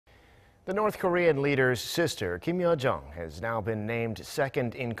The North Korean leader's sister, Kim Yo-jong, has now been named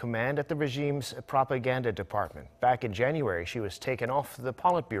second in command at the regime's propaganda department. Back in January, she was taken off the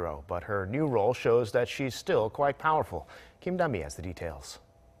Politburo, but her new role shows that she's still quite powerful. Kim Dami has the details.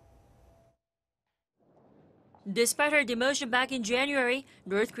 Despite her demotion back in January,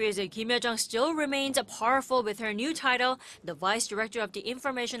 North Korea's Kim Yo-jong still remains powerful with her new title, the Vice Director of the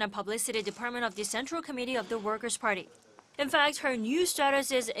Information and Publicity Department of the Central Committee of the Workers' Party. In fact, her new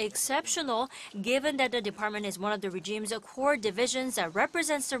status is exceptional, given that the department is one of the regime's core divisions that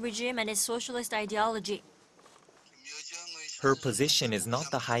represents the regime and its socialist ideology. Her position is not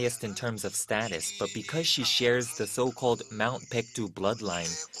the highest in terms of status, but because she shares the so-called Mount Baekdu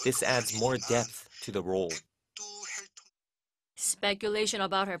bloodline, this adds more depth to the role. Speculation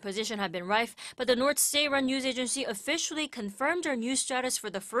about her position had been rife, but the North state-run news agency officially confirmed her new status for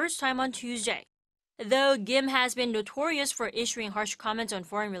the first time on Tuesday. Though Kim has been notorious for issuing harsh comments on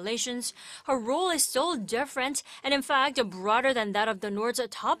foreign relations, her role is still different and in fact broader than that of the North's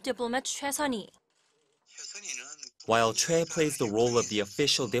top diplomat Choi Sun-hee. While Choi plays the role of the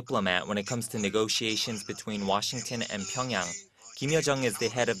official diplomat when it comes to negotiations between Washington and Pyongyang, Kim Yo-jong is the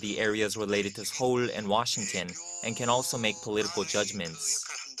head of the areas related to Seoul and Washington and can also make political judgments.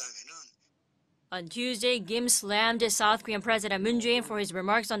 On Tuesday, Kim slammed South Korean President Moon Jae-in for his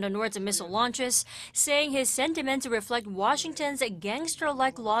remarks on the North's missile launches, saying his sentiments reflect Washington's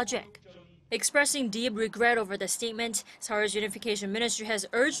gangster-like logic. Expressing deep regret over the statement, Seoul's Unification Ministry has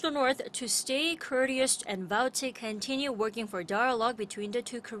urged the North to stay courteous and vowed to continue working for dialogue between the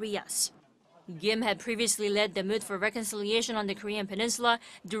two Koreas. Kim had previously led the mood for reconciliation on the Korean Peninsula,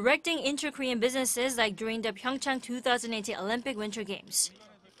 directing inter-Korean businesses like during the Pyeongchang 2018 Olympic Winter Games.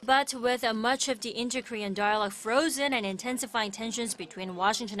 But with much of the inter-Korean dialogue frozen and intensifying tensions between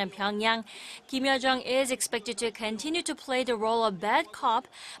Washington and Pyongyang, Kim Yo-jong is expected to continue to play the role of bad cop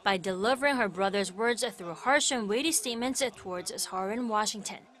by delivering her brother's words through harsh and weighty statements towards Seoul and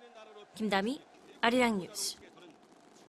Washington. Kim Dami, Arirang News.